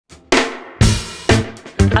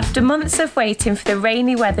After months of waiting for the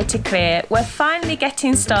rainy weather to clear, we're finally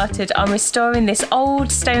getting started on restoring this old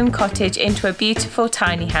stone cottage into a beautiful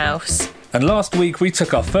tiny house. And last week we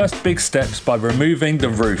took our first big steps by removing the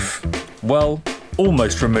roof. Well,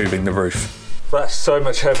 almost removing the roof. That's so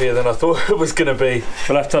much heavier than I thought it was going to be.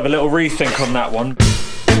 We'll have to have a little rethink on that one.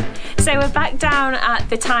 So we're back down at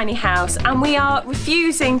the tiny house and we are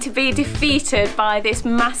refusing to be defeated by this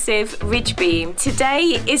massive ridge beam.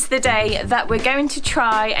 Today is the day that we're going to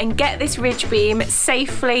try and get this ridge beam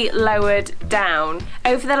safely lowered down.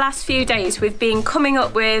 Over the last few days we've been coming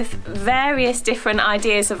up with various different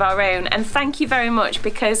ideas of our own, and thank you very much,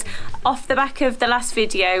 because off the back of the last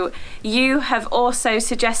video you have also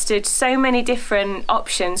suggested so many different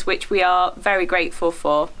options, which we are very grateful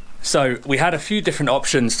for. So we had a few different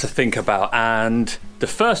options to think about, and the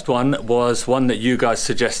first one was one that you guys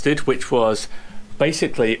suggested, which was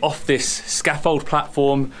basically off this scaffold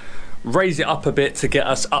platform, raise it up a bit to get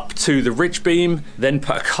us up to the ridge beam, then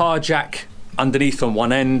put a car jack underneath on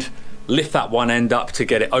one end, lift that one end up to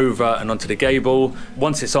get it over and onto the gable.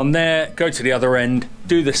 Once it's on there, go to the other end,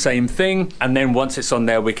 do the same thing, and then once it's on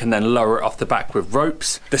there we can then lower it off the back with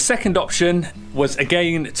ropes. The second option was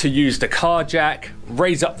again to use the car jack,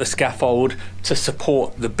 raise up the scaffold to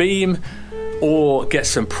support the beam, or get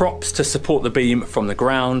some props to support the beam from the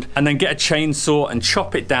ground, and then get a chainsaw and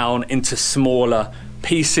chop it down into smaller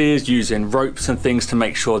pieces using ropes and things to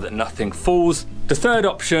make sure that nothing falls. The third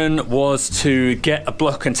option was to get a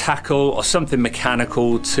block and tackle or something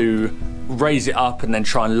mechanical to raise it up and then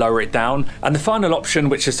try and lower it down. And the final option,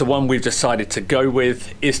 which is the one we've decided to go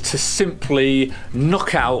with, is to simply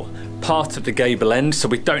knock out part of the gable end so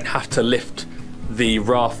we don't have to lift the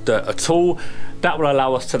rafter at all. That will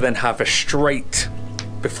allow us to then have a straight,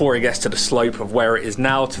 before it gets to the slope of where it is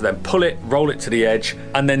now, to then pull it, roll it to the edge,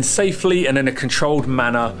 and then safely and in a controlled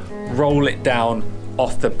manner roll it down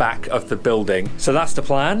off the back of the building. So that's the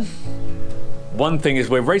plan. One thing is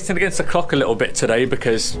we're racing against the clock a little bit today,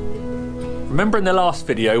 because remember in the last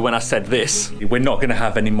video when I said this, we're not going to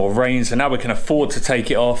have any more rain, so now we can afford to take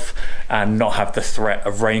it off and not have the threat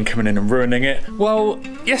of rain coming in and ruining it. Well,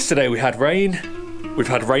 yesterday we had rain, we've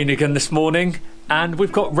had rain again this morning, and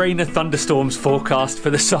we've got rain and thunderstorms forecast for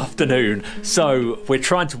this afternoon. So we're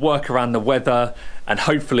trying to work around the weather and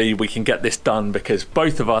hopefully we can get this done, because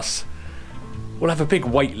both of us will have a big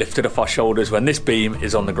weight lifted off our shoulders when this beam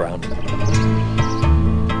is on the ground.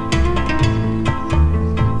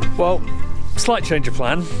 Well, slight change of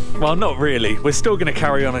plan. Well, not really. We're still going to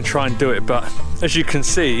carry on and try and do it, but as you can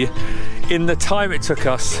see, in the time it took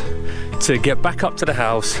us to get back up to the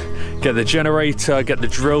house, get the generator, get the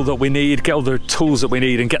drill that we need, get all the tools that we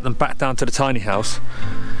need and get them back down to the tiny house,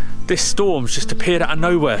 this storm's just appeared out of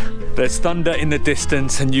nowhere. There's thunder in the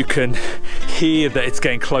distance and you can hear that it's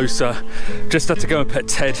getting closer. Just had to go and put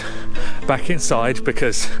Ted back inside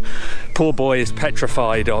because poor boy is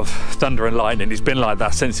petrified of thunder and lightning. He's been like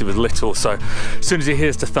that since he was little, so as soon as he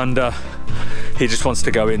hears the thunder he just wants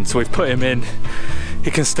to go in. So we've put him in. He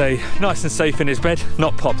can stay nice and safe in his bed.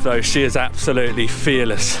 Not Pop though, she is absolutely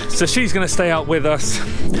fearless. So she's gonna stay out with us.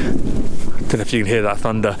 Don't know if you can hear that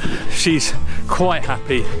thunder. She's quite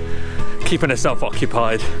happy, keeping herself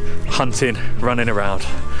occupied, hunting, running around,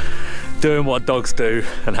 doing what dogs do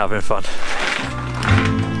and having fun.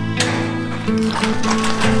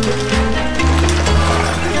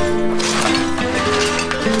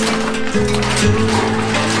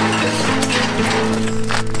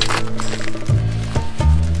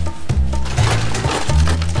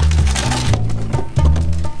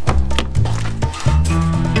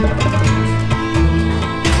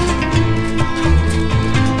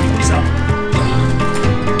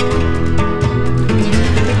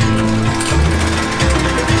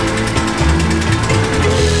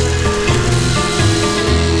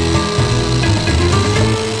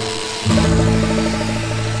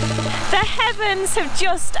 Have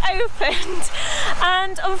just opened,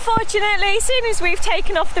 and unfortunately as soon as we've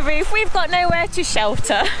taken off the roof we've got nowhere to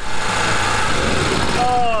shelter.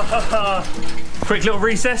 Oh, quick little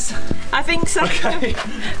recess? I think so. Okay.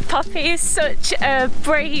 Poppy is such a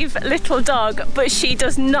brave little dog, but she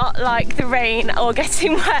does not like the rain or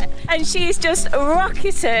getting wet, and she's just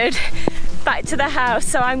rocketed back to the house,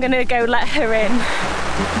 so I'm gonna go let her in.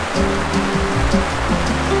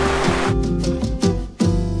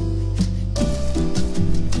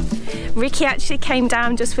 Ricky actually came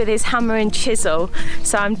down just with his hammer and chisel,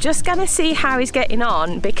 so I'm just gonna see how he's getting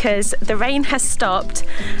on because the rain has stopped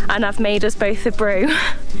and I've made us both a brew.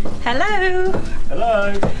 Hello!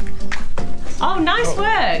 Hello! Oh, nice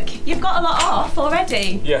work! You've got a lot off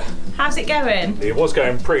already. Yeah. How's it going? It was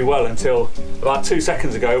going pretty well until about 2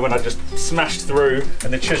 seconds ago when I just smashed through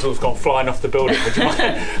and the chisel's gone flying off the building.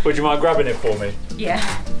 Would you mind grabbing it for me? Yeah.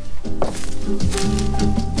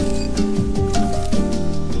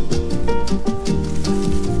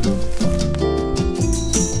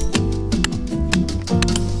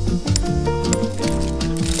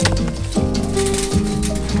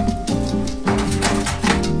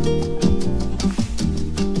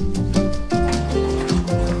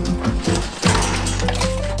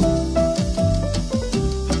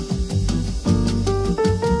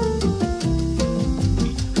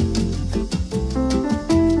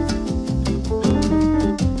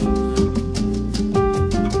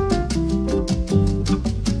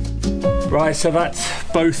 Right, so that's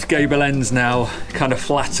both gable ends now kind of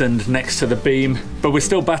flattened next to the beam, but we're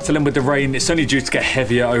still battling with the rain. It's only due to get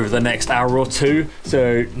heavier over the next hour or two,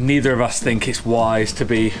 so neither of us think it's wise to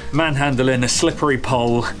be manhandling a slippery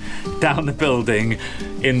pole down the building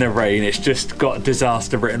in the rain. It's just got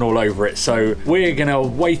disaster written all over it, so we're gonna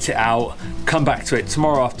wait it out, come back to it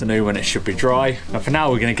tomorrow afternoon when it should be dry, and for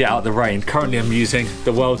now we're gonna get out of the rain. Currently I'm using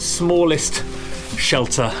the world's smallest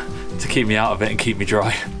shelter to keep me out of it and keep me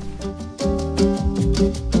dry.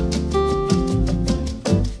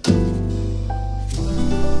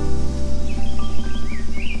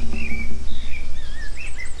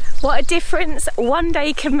 What a difference one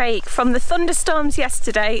day can make, from the thunderstorms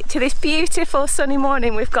yesterday to this beautiful sunny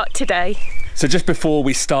morning we've got today. So just before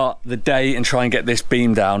we start the day and try and get this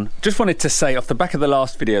beam down, just wanted to say off the back of the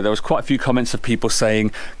last video, there was quite a few comments of people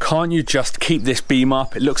saying, can't you just keep this beam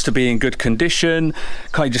up? It looks to be in good condition.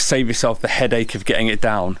 Can't you just save yourself the headache of getting it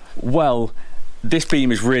down? Well, this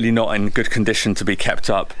beam is really not in good condition to be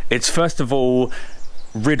kept up. It's first of all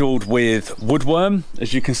riddled with woodworm.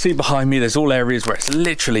 As you can see behind me, there's all areas where it's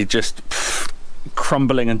literally just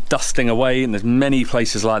crumbling and dusting away, and there's many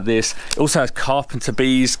places like this. It also has carpenter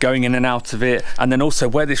bees going in and out of it, and then also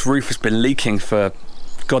where this roof has been leaking for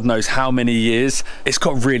God knows how many years, it's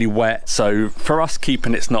got really wet. So for us,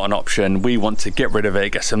 keeping it's not an option. We want to get rid of it,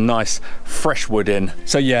 get some nice fresh wood in.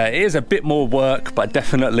 So yeah, it is a bit more work, but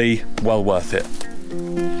definitely well worth it.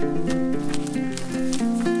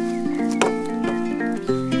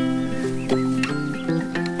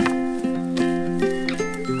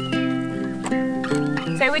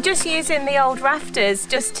 So we're just using the old rafters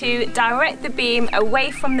just to direct the beam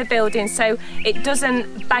away from the building so it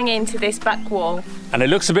doesn't bang into this back wall. And it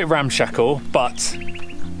looks a bit ramshackle, but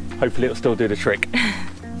hopefully it'll still do the trick.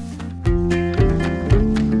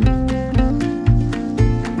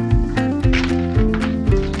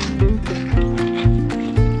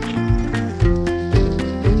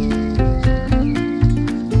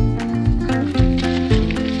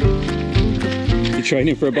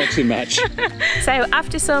 Training for a boxing match. So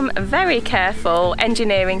after some very careful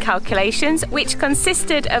engineering calculations, which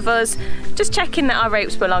consisted of us just checking that our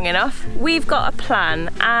ropes were long enough, we've got a plan,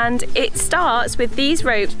 and it starts with these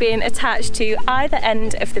ropes being attached to either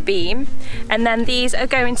end of the beam, and then these are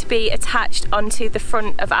going to be attached onto the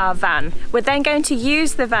front of our van. We're then going to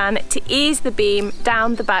use the van to ease the beam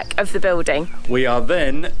down the back of the building. We are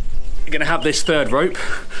then going to have this third rope,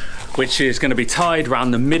 which is going to be tied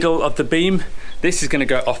around the middle of the beam. This is going to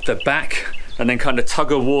go off the back, and then kind of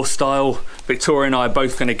tug of war style, Victoria and I are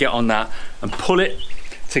both going to get on that and pull it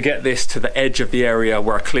to get this to the edge of the area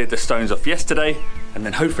where I cleared the stones off yesterday, and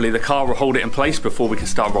then hopefully the car will hold it in place before we can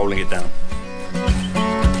start rolling it down.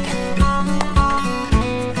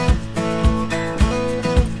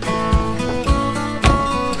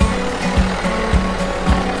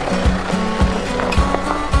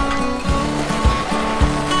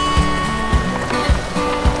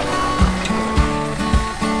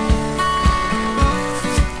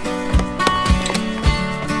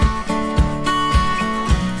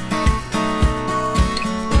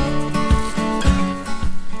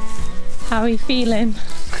 How are you feeling?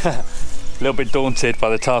 A little bit daunted by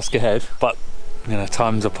the task ahead, but you know,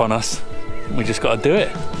 time's upon us. We just got to do it.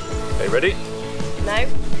 Okay, ready? No.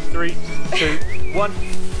 3, 2, 1.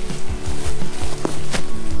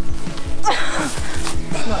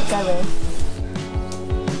 It's not going.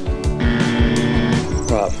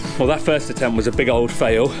 Right, well that first attempt was a big old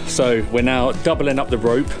fail, so we're now doubling up the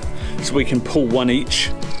rope so we can pull one each,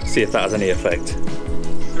 see if that has any effect.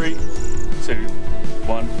 3, 2,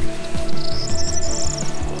 1.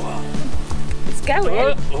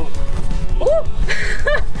 Going.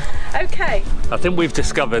 Okay. I think we've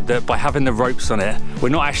discovered that by having the ropes on it, we're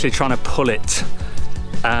not actually trying to pull it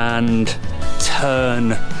and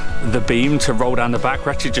turn the beam to roll down the back.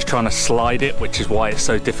 We're actually just trying to slide it, which is why it's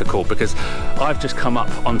so difficult, because I've just come up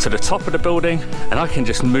onto the top of the building and I can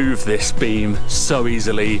just move this beam so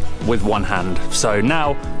easily with one hand. So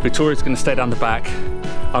now Victoria's going to stay down the back.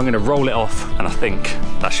 I'm going to roll it off and I think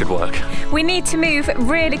that should work. We need to move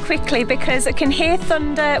really quickly because I can hear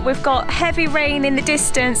thunder, we've got heavy rain in the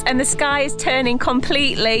distance and the sky is turning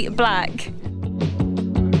completely black.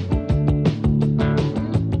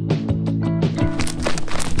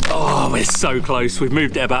 Oh, we're so close. We've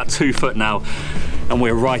moved it about 2 foot now and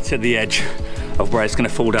we're right at the edge of where it's going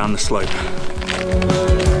to fall down the slope.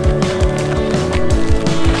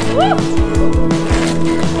 Woo!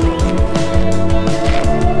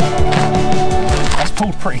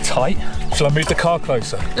 Pulled pretty tight. Shall I move the car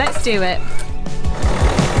closer? Let's do it.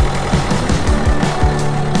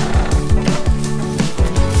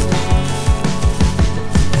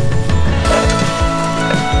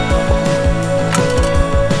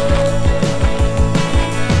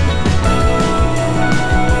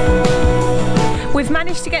 We've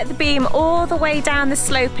managed to get the beam all the way down the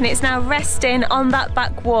slope and it's now resting on that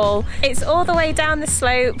back wall. It's all the way down the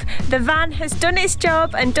slope. The van has done its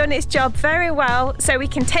job and done its job very well, so we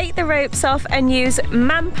can take the ropes off and use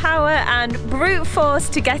manpower and brute force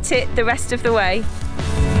to get it the rest of the way.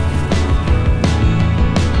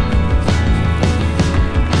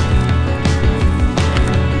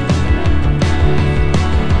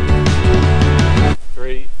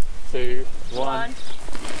 Three, two, one.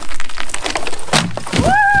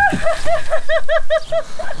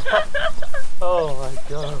 Oh my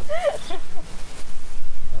god.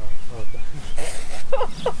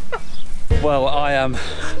 Well, I am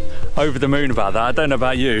over the moon about that. I don't know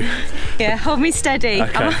about you. Yeah, hold me steady.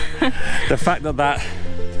 Okay. The fact that that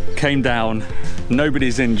came down,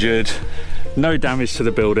 nobody's injured, no damage to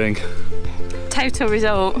the building. Total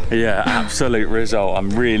result. Yeah, absolute result. I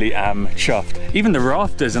really am chuffed. Even the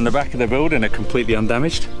rafters in the back of the building are completely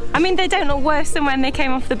undamaged. I mean, they don't look worse than when they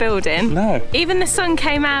came off the building. No. Even the sun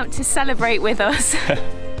came out to celebrate with us.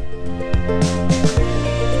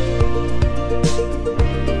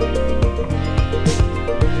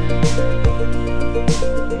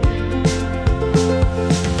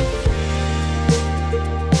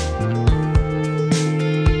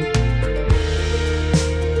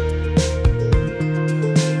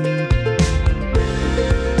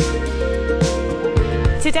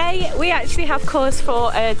 Today we actually have cause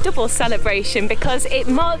for a double celebration because it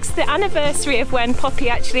marks the anniversary of when Poppy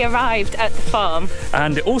actually arrived at the farm.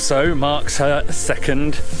 And it also marks her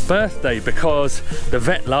 2nd birthday because the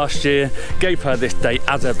vet last year gave her this date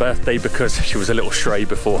as her birthday because she was a little stray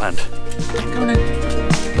beforehand. Come on in.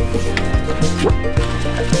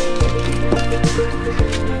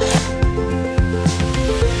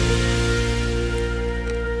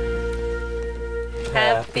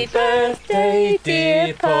 Happy birthday,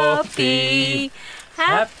 dear Poppy.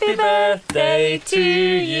 Happy birthday to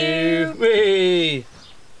you. Whee!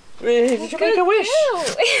 Did you make a wish?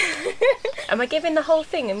 Am I giving the whole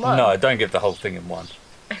thing in one? No, don't give the whole thing in one.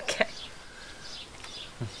 Okay.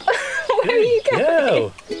 Where are you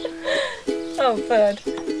going? Oh, bird.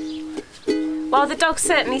 While the dogs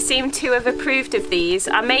certainly seem to have approved of these,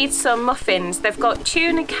 I made some muffins. They've got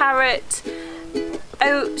tuna, carrot,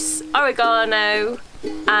 oats, oregano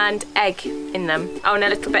and egg in them. Oh, and a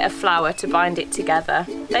little bit of flour to bind it together.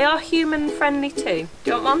 They are human friendly too.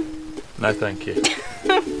 Do you want one? No, thank you.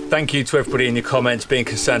 Thank you to everybody in your comments being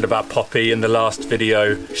concerned about Poppy in the last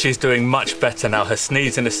video. She's doing much better now. Her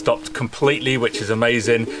sneezing has stopped completely, which is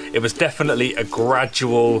amazing. It was definitely a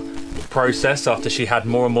gradual process after she had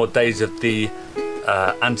more and more days of the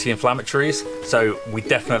anti-inflammatories. So we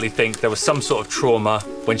definitely think there was some sort of trauma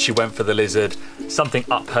when she went for the lizard. Something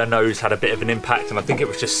up her nose had a bit of an impact, and I think it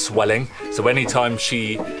was just swelling. So anytime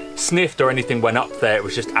she sniffed or anything went up there, it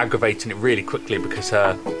was just aggravating it really quickly because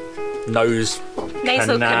her nasal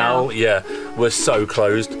canal was so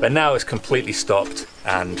closed. But now it's completely stopped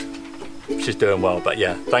and she's doing well. But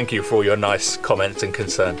yeah, thank you for all your nice comments and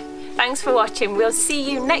concern. Thanks for watching. We'll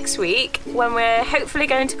see you next week when we're hopefully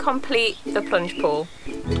going to complete the plunge pool.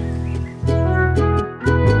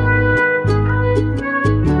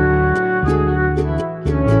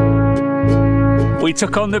 We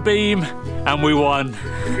took on the beam and we won.